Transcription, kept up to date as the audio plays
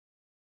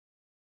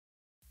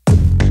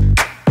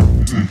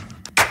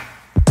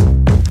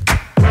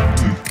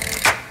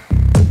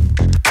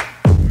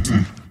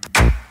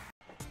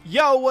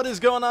Yo, what is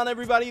going on,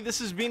 everybody?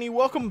 This is Beanie.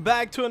 Welcome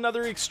back to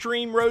another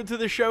Extreme Road to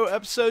the Show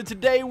episode.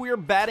 Today we are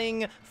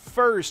batting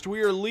first.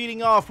 We are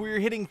leading off. We are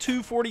hitting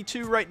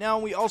 242 right now.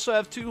 We also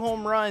have 2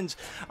 home runs.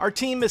 Our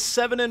team is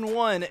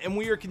 7-1, and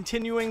we are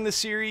continuing the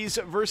series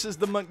versus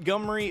the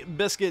Montgomery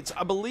Biscuits.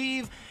 I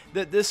believe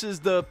that this is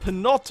the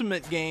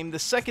penultimate game, the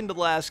second to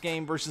last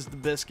game versus the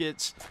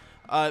Biscuits.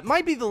 It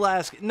might be the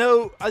last.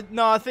 No,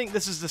 I think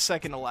this is the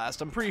second to last.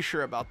 I'm pretty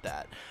sure about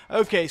that.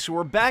 Okay, so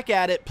we're back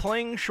at it,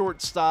 playing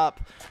shortstop.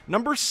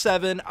 Number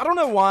 7. I don't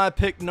know why I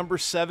picked number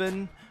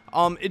 7.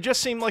 It just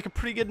seemed like a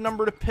pretty good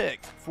number to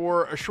pick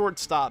for a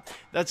shortstop.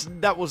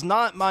 That was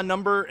not my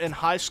number in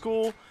high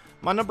school.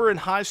 My number in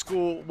high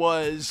school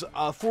was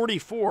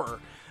 44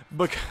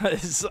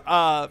 because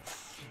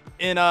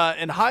in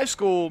high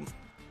school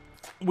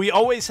we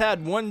always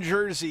had one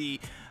jersey.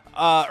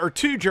 Or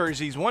 2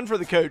 jerseys, one for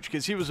the coach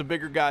because he was a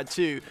bigger guy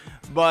too,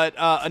 but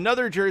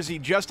another jersey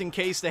just in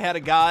case they had a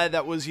guy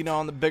that was, you know,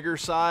 on the bigger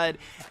side.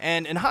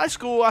 And in high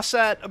school I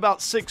sat about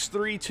 6'3",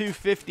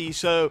 250,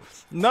 so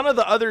none of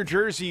the other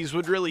jerseys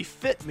would really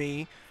fit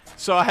me,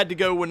 so I had to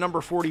go with number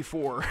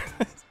 44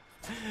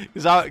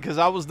 because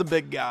I was the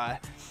big guy.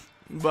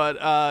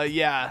 But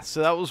yeah,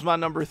 so that was my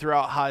number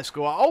throughout high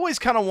school. I always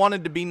kind of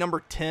wanted to be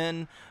number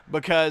 10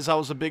 because I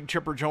was a big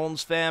Chipper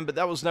Jones fan, but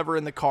that was never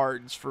in the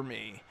cards for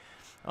me,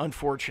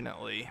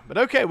 unfortunately. But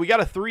okay, we got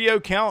a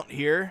 3-0 count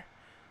here.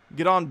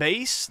 Get on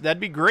base.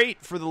 That'd be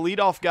great for the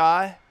leadoff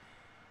guy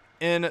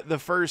in the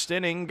first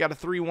inning. Got a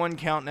 3-1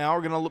 count now.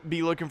 We're going to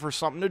be looking for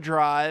something to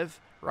drive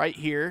right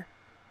here.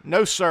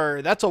 No,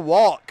 sir. That's a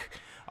walk.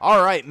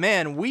 All right,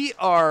 man. We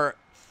are...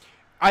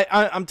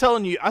 I'm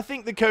telling you, I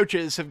think the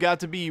coaches have got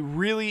to be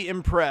really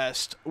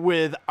impressed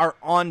with our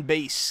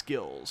on-base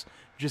skills.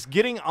 Just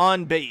getting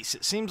on base.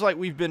 It seems like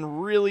we've been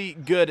really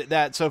good at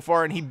that so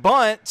far. And he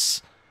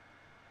bunts...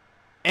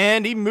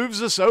 and he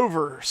moves us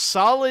over.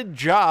 Solid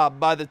job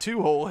by the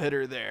 2-hole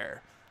hitter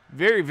there.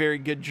 Very, very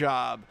good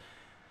job.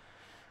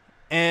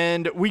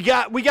 And we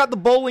got the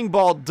bowling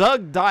ball,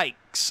 Doug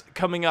Dykes,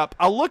 coming up.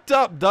 I looked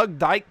up Doug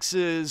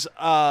Dykes'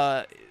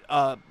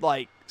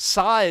 like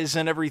size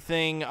and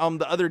everything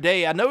the other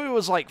day. I know he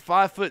was like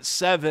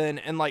 5'7"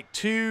 and like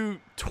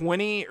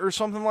 220 or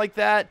something like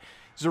that.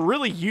 He's a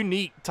really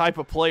unique type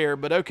of player.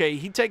 But okay,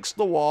 he takes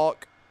the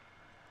walk.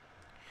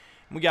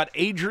 We got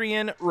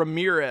Adrian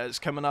Ramirez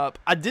coming up.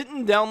 I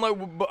didn't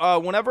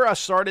download, whenever I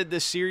started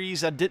this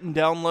series, I didn't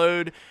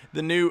download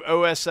the new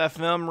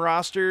OSFM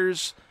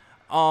rosters.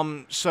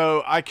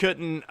 So I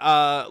couldn't,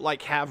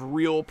 like, have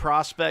real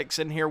prospects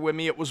in here with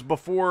me. It was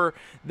before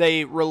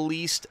they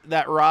released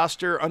that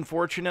roster,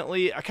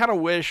 unfortunately. I kind of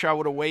wish I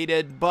would have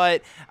waited,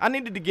 but I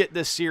needed to get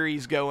this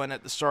series going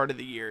at the start of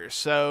the year.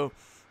 So...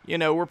 you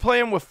know, we're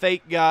playing with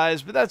fake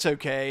guys, but that's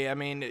okay. I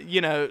mean,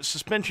 you know,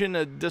 suspension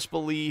of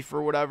disbelief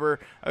or whatever.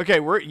 Okay,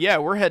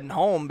 we're heading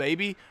home,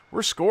 baby.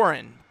 We're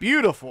scoring.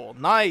 Beautiful.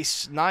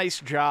 Nice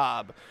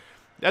job.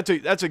 That's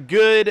a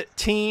good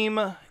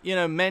team, you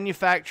know,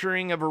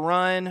 manufacturing of a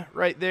run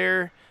right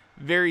there.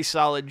 Very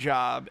solid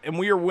job. And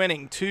we are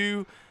winning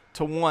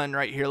 2-1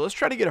 right here. Let's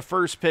try to get a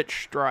first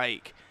pitch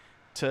strike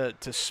to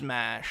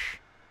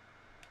smash.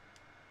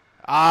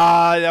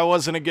 Ah, that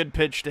wasn't a good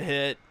pitch to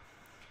hit.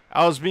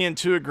 I was being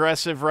too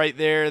aggressive right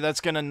there. That's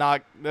gonna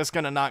knock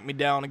me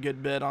down a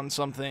good bit on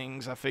some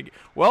things, I figure.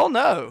 Well,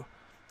 no.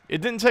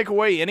 It didn't take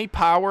away any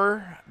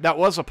power. That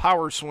was a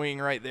power swing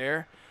right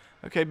there.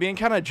 Okay, being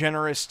kind of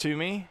generous to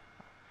me.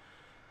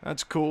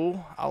 That's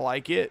cool. I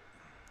like it.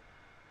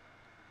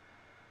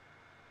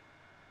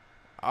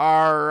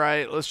 All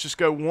right, let's just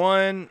go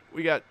 1.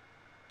 We got,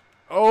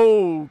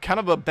 oh, kind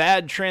of a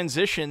bad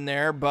transition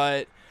there,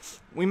 but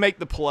we make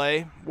the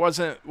play.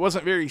 Wasn't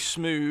very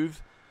smooth.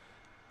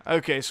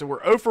 Okay, so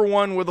we're 0 for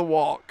 1 with a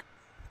walk.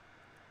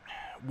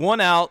 1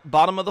 out,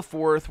 bottom of the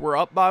 4th. We're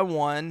up by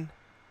 1.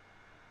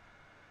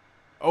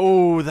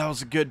 Oh, that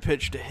was a good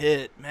pitch to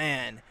hit,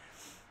 man.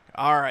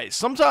 All right,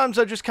 sometimes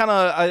I just kind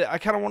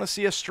of want to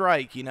see a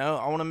strike, you know.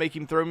 I want to make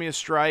him throw me a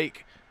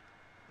strike.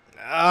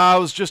 I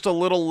was just a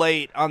little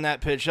late on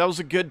that pitch. That was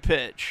a good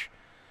pitch.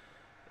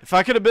 If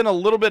I could have been a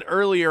little bit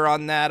earlier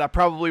on that, I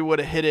probably would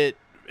have hit it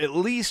at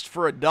least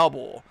for a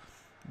double.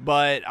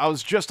 But I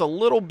was just a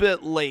little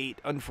bit late,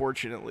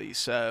 unfortunately.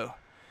 So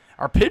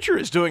our pitcher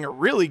is doing a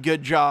really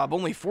good job.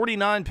 Only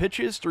 49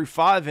 pitches through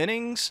 5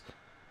 innings.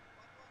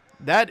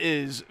 That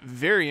is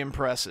very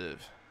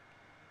impressive.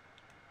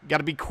 Got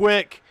to be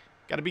quick.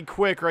 Got to be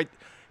quick, right?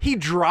 He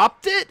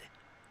dropped it?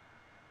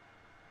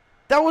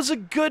 That was a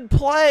good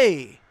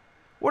play.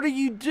 What are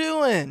you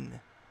doing?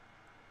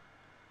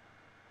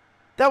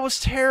 That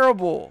was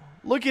terrible.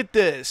 Look at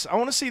this. I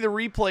want to see the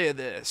replay of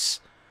this.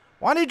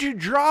 Why did you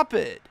drop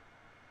it?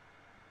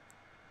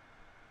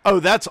 Oh,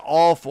 that's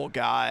awful,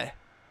 guy.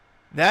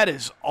 That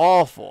is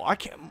awful. I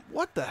can't...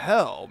 what the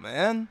hell,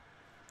 man?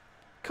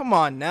 Come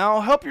on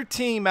now. Help your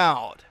team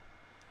out.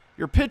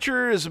 Your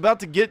pitcher is about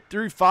to get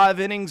through 5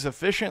 innings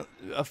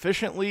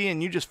efficiently,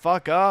 and you just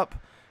fuck up.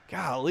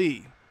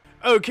 Golly.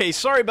 Okay,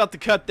 sorry about the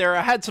cut there.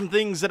 I had some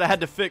things that I had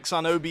to fix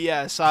on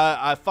OBS.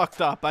 I fucked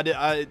up.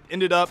 I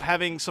ended up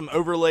having some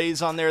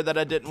overlays on there that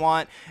I didn't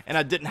want, and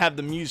I didn't have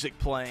the music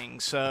playing,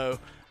 so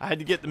I had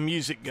to get the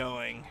music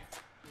going.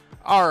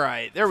 All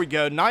right, there we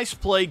go. Nice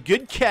play.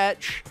 Good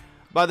catch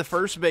by the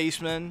first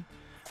baseman.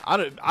 I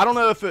don't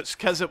know if it's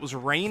because it was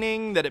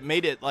raining that it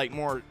made it like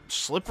more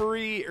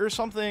slippery or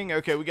something.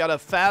 Okay, we got a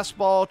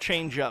fastball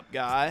changeup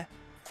guy.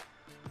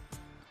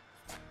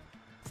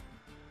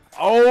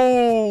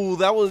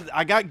 Oh,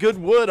 I got good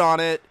wood on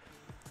it.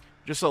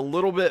 Just a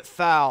little bit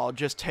foul.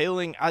 Just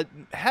tailing. I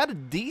had a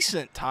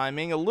decent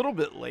timing. A little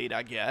bit late,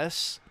 I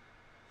guess.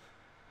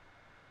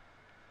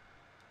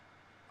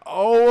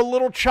 Oh, a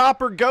little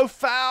chopper. Go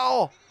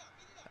foul.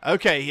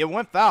 Okay, it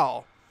went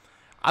foul.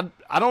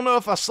 I don't know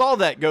if I saw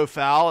that go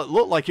foul. It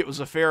looked like it was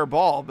a fair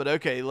ball, but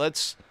okay,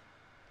 let's...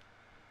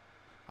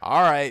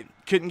 All right.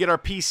 Couldn't get our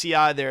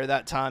PCI there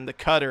that time. The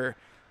cutter.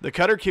 The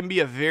cutter can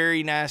be a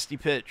very nasty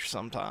pitch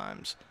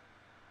sometimes.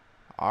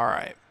 All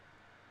right.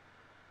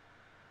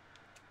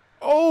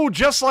 Oh,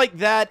 just like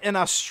that, and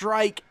a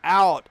strike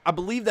out. I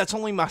believe that's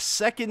only my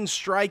second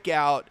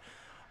strikeout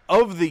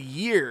of the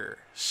year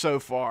so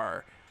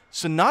far.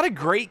 So not a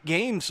great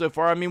game so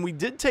far. I mean, we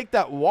did take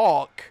that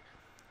walk,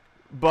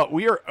 but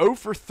we are 0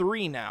 for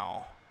 3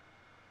 now.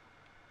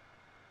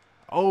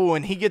 Oh,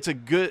 and he gets a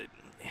good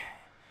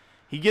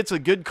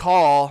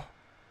call.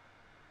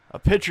 A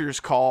pitcher's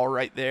call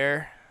right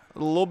there. A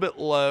little bit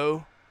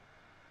low.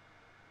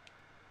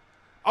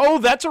 Oh,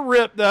 that's a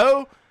rip,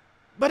 though.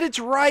 But it's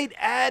right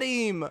at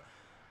him.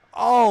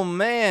 Oh,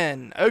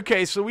 man.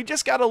 Okay, so we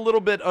just got a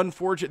little bit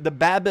unfortunate. The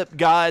BABIP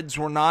gods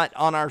were not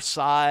on our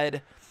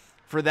side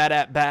for that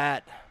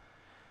at-bat.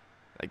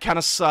 It kind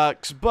of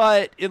sucks.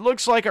 But it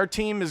looks like our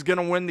team is going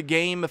to win the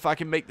game if I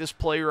can make this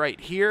play right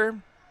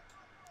here.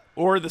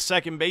 Or the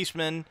second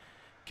baseman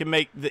can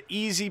make the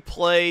easy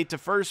play to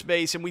first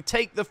base. And we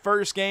take the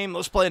first game.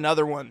 Let's play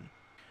another one.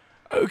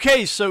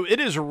 Okay, so it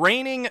is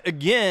raining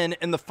again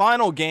in the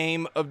final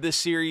game of this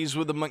series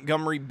with the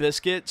Montgomery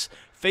Biscuits.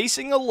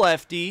 Facing a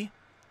lefty.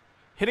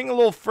 Hitting a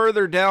little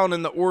further down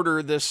in the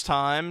order this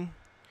time.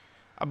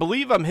 I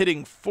believe I'm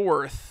hitting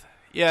fourth.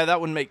 Yeah,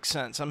 that would make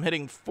sense. I'm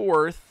hitting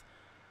fourth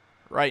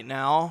right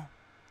now.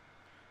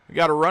 We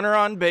got a runner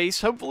on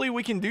base. Hopefully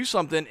we can do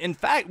something. In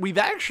fact, we've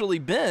actually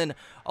been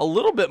a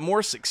little bit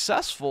more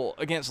successful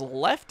against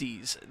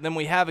lefties than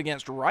we have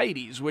against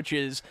righties, which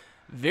is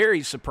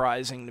very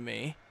surprising to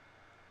me.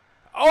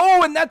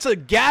 Oh, and that's a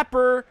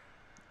gapper.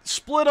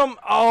 Split him.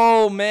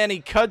 Oh, man, he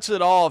cuts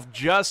it off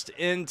just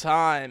in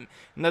time.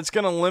 And that's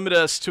going to limit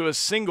us to a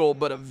single,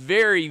 but a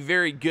very,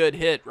 very good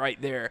hit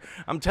right there.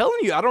 I'm telling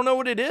you, I don't know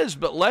what it is,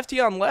 but lefty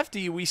on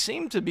lefty, we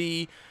seem to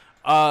be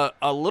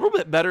a little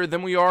bit better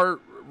than we are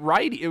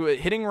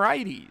hitting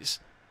righties.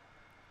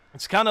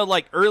 It's kind of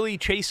like early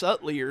Chase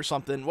Utley or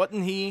something.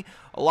 Wasn't he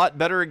a lot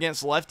better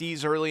against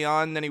lefties early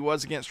on than he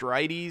was against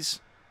righties?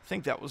 I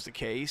think that was the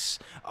case.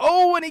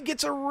 Oh, and he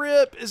gets a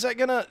rip. Is that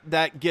gonna...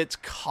 That gets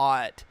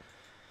caught.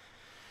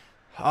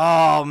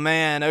 Oh,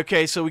 man.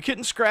 Okay, so we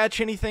couldn't scratch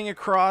anything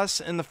across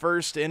in the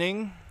first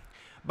inning.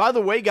 By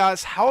the way,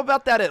 guys, how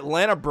about that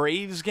Atlanta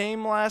Braves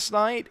game last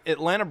night?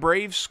 Atlanta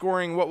Braves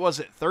scoring, what was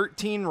it,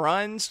 13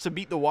 runs to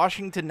beat the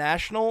Washington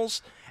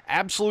Nationals?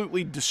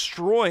 Absolutely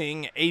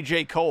destroying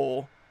A.J.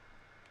 Cole.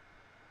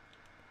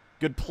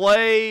 Good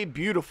play.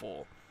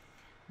 Beautiful.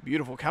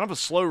 Beautiful. Kind of a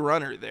slow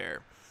runner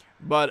there.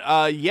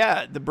 But,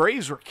 yeah, the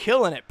Braves were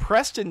killing it.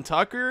 Preston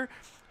Tucker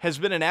has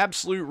been an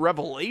absolute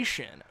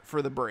revelation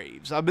for the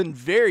Braves. I've been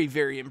very,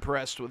 very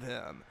impressed with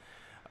him.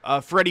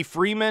 Freddie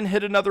Freeman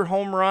hit another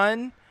home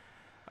run.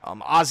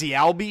 Ozzie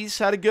Albies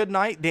had a good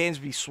night.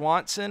 Dansby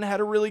Swanson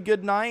had a really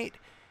good night.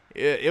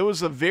 It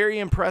was a very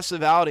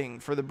impressive outing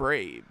for the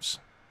Braves.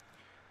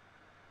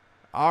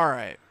 All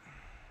right.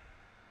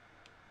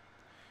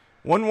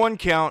 1-1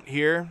 count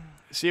here.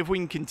 See if we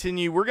can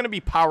continue. We're going to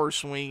be power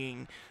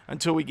swinging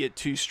until we get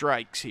 2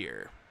 strikes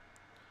here.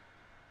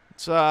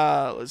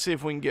 Let's see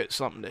if we can get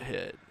something to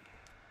hit.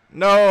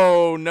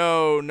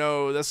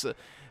 No. That's the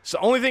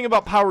only thing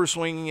about power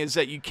swinging is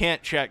that you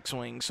can't check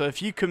swing. So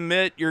if you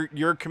commit,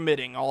 you're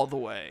committing all the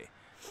way.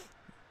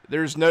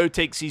 There's no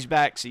takesies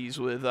backsies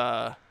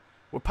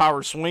with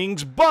power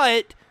swings,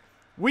 but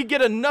we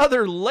get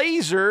another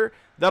laser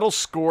that'll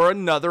score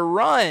another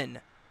run.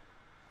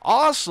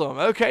 Awesome.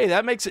 Okay,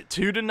 that makes it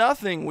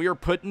 2-0. We are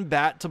putting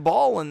bat to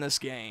ball in this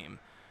game.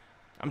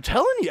 I'm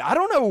telling you, I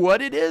don't know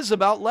what it is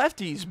about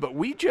lefties, but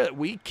we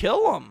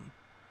kill them.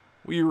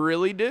 We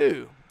really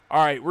do.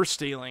 All right, we're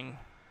stealing.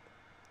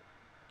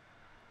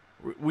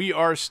 We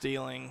are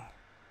stealing.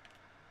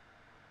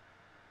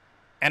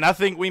 And I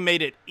think we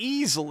made it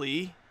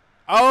easily.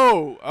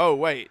 Oh,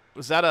 wait.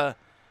 Was that a...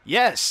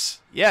 Yes,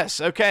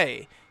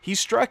 okay. He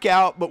struck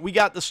out, but we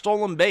got the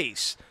stolen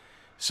base.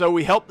 So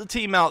we helped the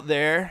team out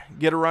there,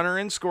 get a runner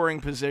in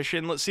scoring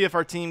position. Let's see if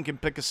our team can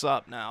pick us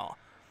up now.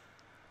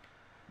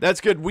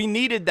 That's good. We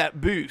needed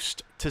that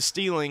boost to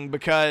stealing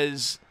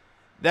because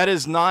that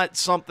is not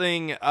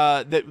something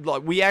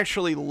that we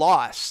actually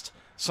lost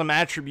some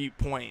attribute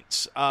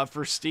points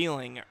for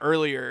stealing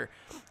earlier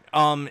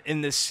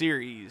in this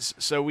series.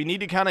 So we need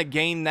to kind of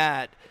gain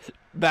that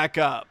back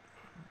up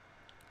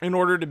in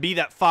order to be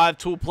that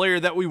 5-tool player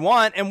that we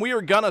want. And we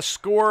are going to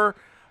score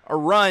a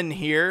run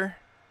here.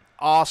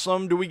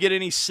 Awesome. Do we get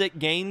any sick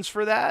gains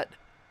for that?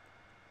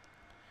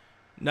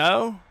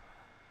 No?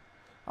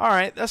 All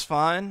right, that's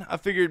fine. I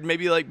figured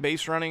maybe like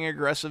base running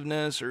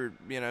aggressiveness or,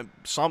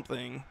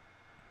 something.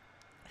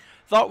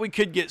 Thought we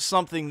could get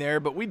something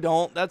there, but we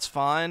don't. That's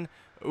fine.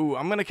 Ooh,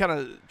 I'm going to kind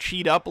of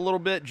cheat up a little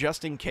bit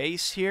just in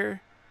case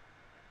here.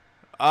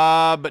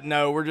 But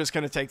no, we're just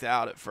going to take the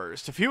out at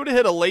first. If he would have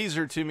hit a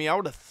laser to me, I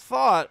would have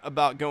thought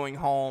about going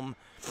home.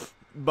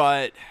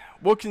 But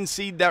we'll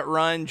concede that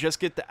run, just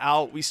get the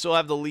out. We still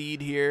have the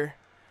lead here.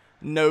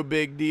 No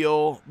big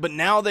deal. But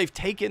now they've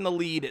taken the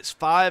lead. It's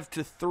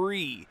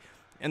 5-3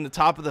 in the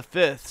top of the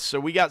 5th. So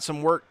we got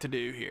some work to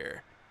do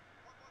here.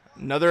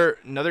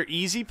 Another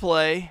easy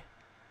play.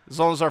 As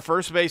long as our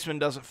first baseman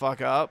doesn't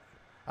fuck up.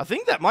 I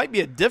think that might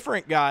be a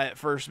different guy at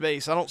first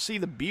base. I don't see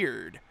the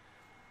beard.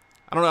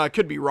 I don't know. I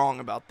could be wrong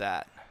about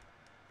that.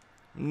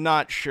 I'm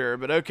not sure.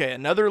 But okay,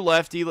 another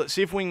lefty. Let's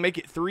see if we can make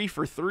it 3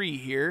 for 3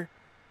 here.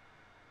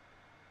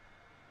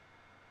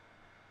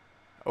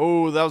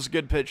 Oh, that was a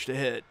good pitch to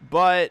hit.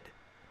 But,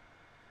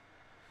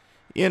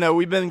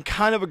 we've been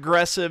kind of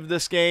aggressive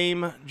this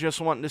game.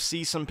 Just wanting to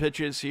see some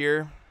pitches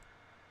here.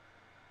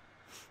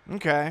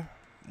 Okay.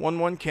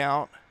 1-1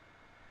 count.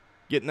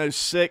 Getting those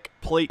sick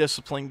plate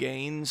discipline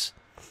gains.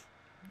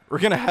 We're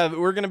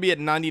gonna be at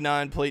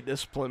 99 plate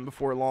discipline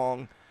before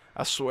long.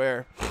 I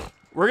swear.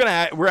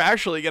 We're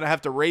actually gonna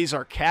have to raise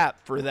our cap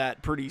for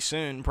that pretty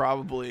soon,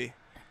 probably.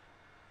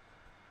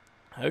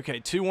 Okay,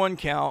 2-1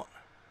 count.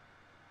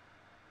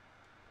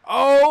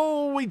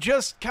 Oh, we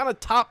just kind of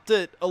topped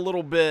it a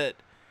little bit,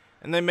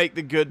 and they make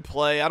the good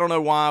play. I don't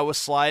know why I was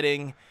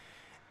sliding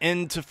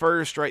into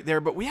first right there,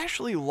 but we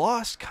actually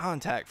lost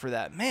contact for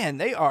that. Man,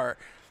 they are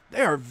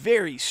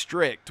very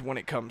strict when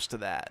it comes to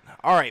that.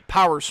 All right,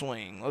 power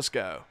swing. Let's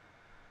go.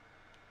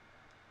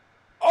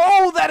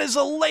 Oh, that is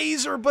a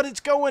laser, but it's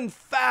going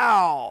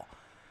foul.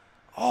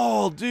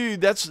 Oh,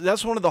 dude,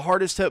 that's one of the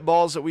hardest hit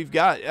balls that we've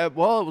got.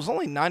 Well, it was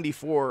only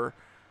 94.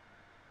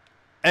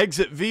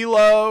 Exit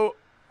velo.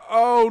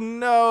 Oh,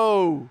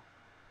 no.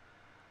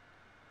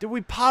 Did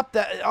we pop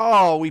that?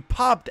 Oh, we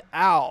popped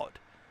out.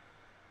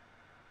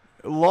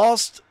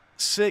 Lost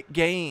sick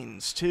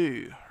gains,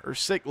 too, or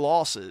sick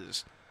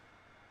losses.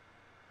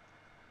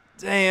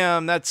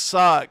 Damn, that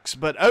sucks,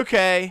 but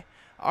okay.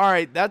 All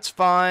right, that's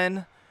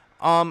fine.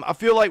 I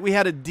feel like we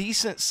had a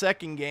decent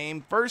second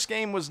game. First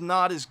game was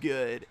not as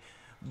good,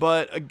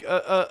 but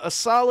a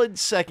solid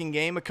second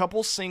game, a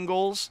couple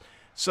singles.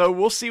 So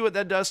we'll see what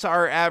that does to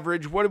our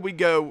average. What did we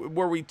go?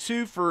 Were we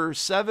 2 for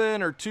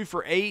 7 or 2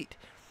 for 8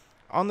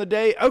 on the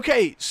day?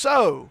 Okay,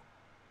 so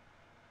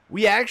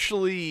we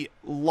actually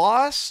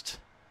lost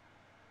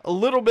a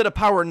little bit of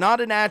power,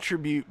 not an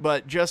attribute,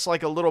 but just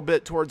like a little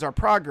bit towards our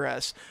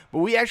progress. But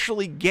we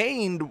actually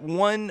gained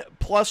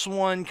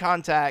 1+1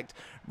 contact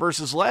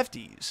versus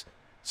lefties.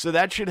 So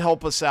that should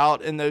help us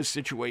out in those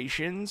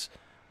situations.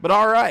 But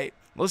all right,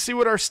 let's see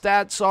what our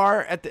stats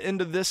are at the end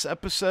of this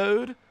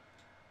episode.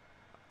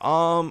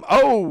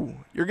 Oh,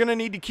 you're going to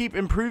need to keep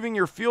improving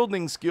your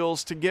fielding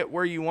skills to get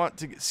where you want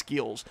to get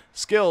skills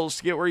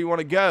to get where you want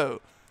to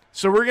go.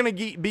 So we're going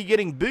to be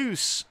getting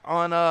boosts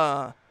on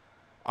our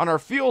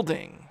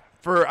fielding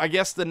for, I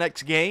guess, the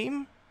next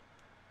game.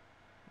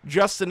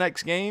 Just the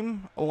next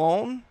game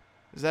alone.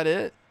 Is that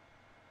it?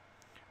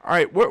 All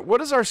right, what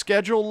does our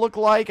schedule look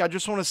like? I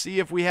just want to see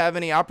if we have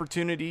any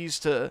opportunities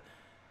to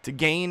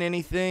gain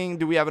anything.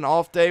 Do we have an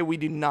off day? We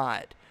do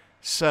not.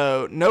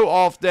 So no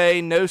off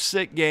day, no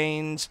sick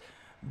gains.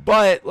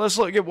 But let's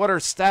look at what our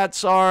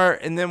stats are,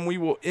 and then we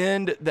will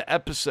end the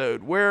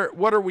episode.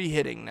 What are we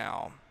hitting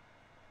now?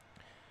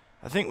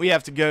 I think we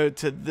have to go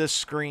to this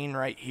screen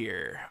right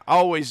here. I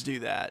always do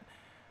that.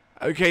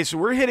 Okay, so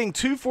we're hitting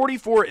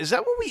 244. Is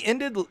that what we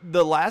ended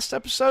the last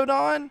episode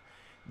on?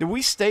 Did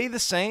we stay the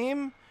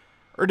same?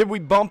 Or did we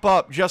bump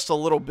up just a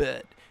little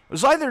bit? It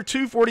was either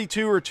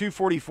 242 or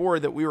 244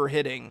 that we were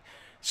hitting.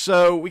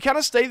 So we kind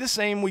of stay the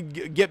same. We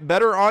get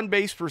better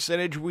on-base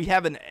percentage. We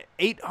have an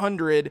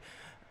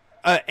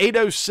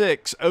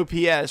 806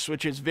 OPS,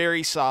 which is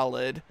very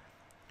solid.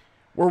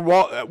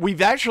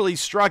 We've actually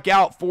struck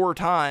out 4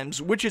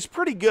 times, which is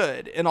pretty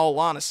good in all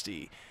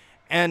honesty.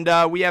 And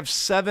we have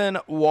 7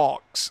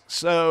 walks.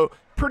 So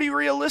pretty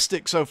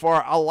realistic so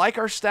far. I like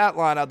our stat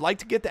line. I'd like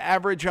to get the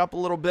average up a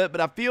little bit,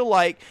 but I feel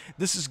like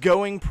this is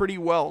going pretty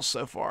well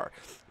so far.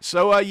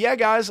 So, yeah,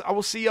 guys, I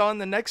will see y'all in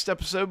the next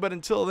episode. But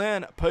until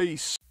then,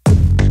 peace.